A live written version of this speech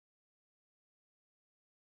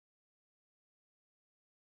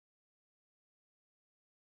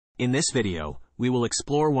In this video, we will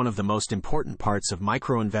explore one of the most important parts of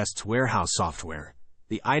Microinvest's warehouse software,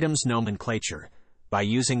 the items nomenclature. By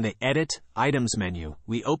using the Edit Items menu,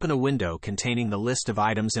 we open a window containing the list of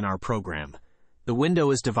items in our program. The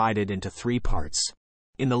window is divided into three parts.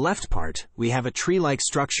 In the left part, we have a tree-like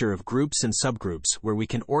structure of groups and subgroups where we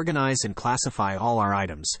can organize and classify all our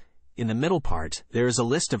items. In the middle part, there is a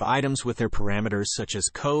list of items with their parameters such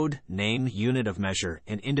as code, name, unit of measure,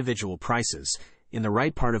 and individual prices. In the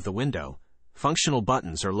right part of the window, functional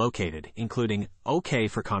buttons are located, including OK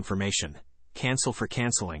for confirmation, Cancel for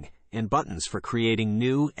canceling, and buttons for creating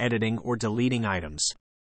new, editing, or deleting items.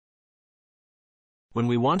 When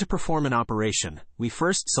we want to perform an operation, we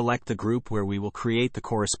first select the group where we will create the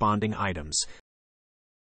corresponding items.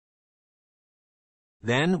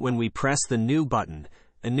 Then, when we press the New button,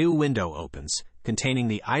 a new window opens, containing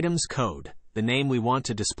the item's code, the name we want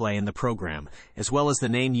to display in the program, as well as the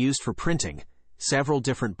name used for printing, several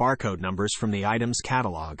different barcode numbers from the item's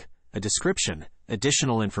catalog, a description,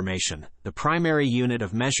 additional information, the primary unit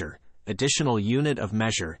of measure, additional unit of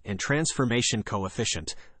measure, and transformation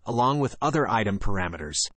coefficient, along with other item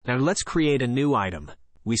parameters. Now let's create a new item.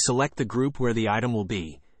 We select the group where the item will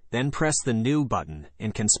be, then press the New button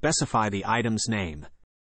and can specify the item's name.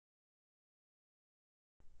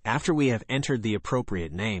 After we have entered the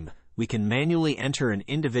appropriate name, we can manually enter an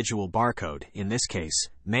individual barcode, in this case,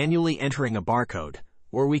 manually entering a barcode,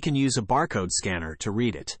 or we can use a barcode scanner to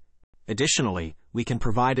read it. Additionally, we can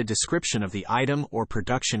provide a description of the item or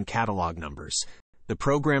production catalog numbers. The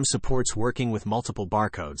program supports working with multiple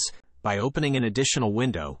barcodes. By opening an additional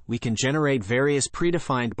window, we can generate various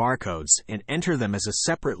predefined barcodes and enter them as a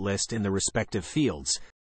separate list in the respective fields.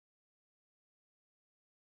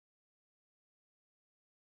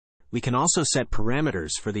 We can also set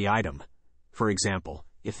parameters for the item. For example,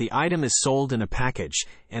 if the item is sold in a package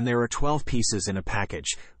and there are 12 pieces in a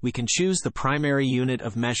package, we can choose the primary unit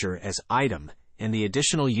of measure as item and the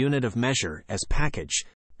additional unit of measure as package.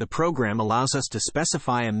 The program allows us to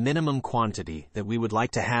specify a minimum quantity that we would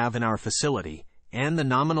like to have in our facility and the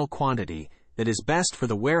nominal quantity that is best for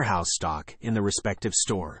the warehouse stock in the respective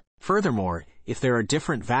store. Furthermore, if there are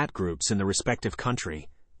different VAT groups in the respective country,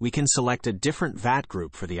 we can select a different VAT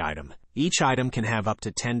group for the item. Each item can have up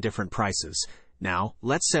to 10 different prices. Now,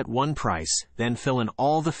 let's set one price, then fill in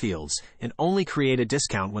all the fields, and only create a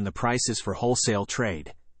discount when the price is for wholesale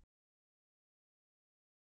trade.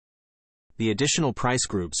 The additional price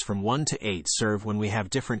groups from 1 to 8 serve when we have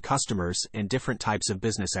different customers and different types of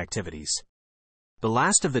business activities. The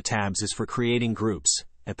last of the tabs is for creating groups.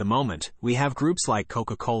 At the moment, we have groups like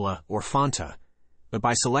Coca-Cola or Fanta. But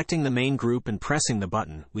by selecting the main group and pressing the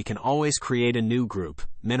button, we can always create a new group,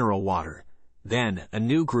 mineral water. Then, a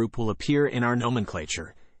new group will appear in our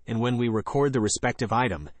nomenclature, and when we record the respective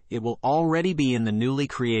item, it will already be in the newly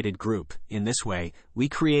created group. In this way, we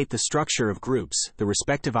create the structure of groups, the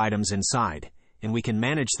respective items inside, and we can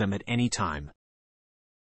manage them at any time.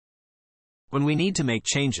 When we need to make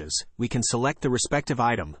changes, we can select the respective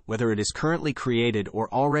item, whether it is currently created or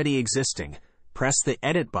already existing, press the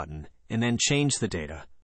Edit button, and then change the data.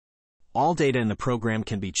 All data in the program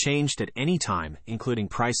can be changed at any time, including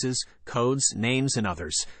prices, codes, names, and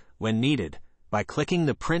others. When needed, by clicking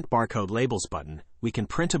the Print Barcode Labels button, we can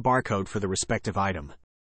print a barcode for the respective item.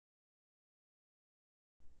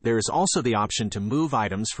 There is also the option to move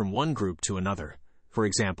items from one group to another. For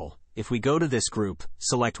example, if we go to this group,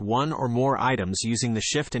 select one or more items using the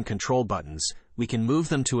Shift and Control buttons, we can move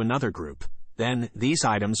them to another group. Then, these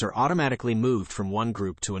items are automatically moved from one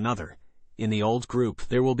group to another. In the old group,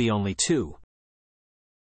 there will be only 2.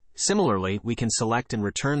 Similarly, we can select and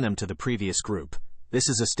return them to the previous group. This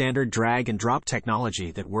is a standard drag and drop technology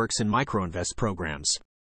that works in Microinvest programs.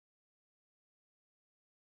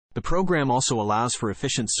 The program also allows for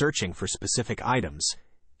efficient searching for specific items.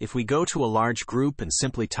 If we go to a large group and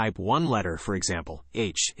simply type one letter, for example,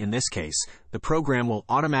 H, in this case, the program will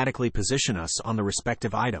automatically position us on the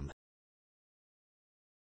respective item.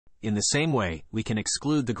 In the same way, we can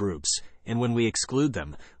exclude the groups, and when we exclude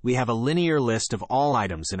them, we have a linear list of all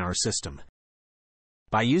items in our system.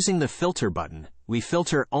 By using the Filter button, we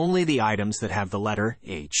filter only the items that have the letter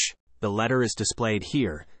H. The letter is displayed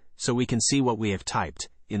here, so we can see what we have typed.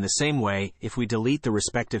 In the same way, if we delete the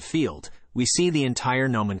respective field, we see the entire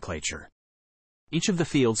nomenclature. Each of the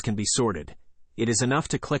fields can be sorted. It is enough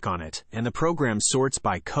to click on it, and the program sorts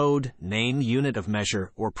by code, name, unit of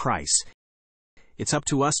measure, or price. It's up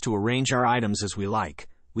to us to arrange our items as we like.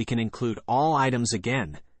 We can include all items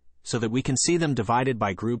again, so that we can see them divided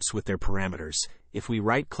by groups with their parameters. If we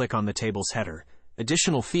right-click on the table's header,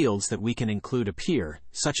 additional fields that we can include appear,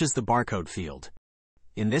 such as the barcode field.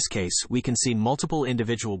 In this case, we can see multiple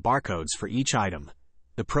individual barcodes for each item.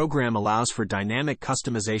 The program allows for dynamic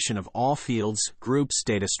customization of all fields, groups,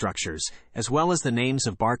 data structures, as well as the names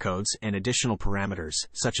of barcodes and additional parameters,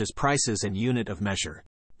 such as prices and unit of measure.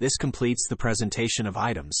 This completes the presentation of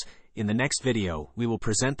items. In the next video, we will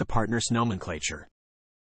present the partner's nomenclature.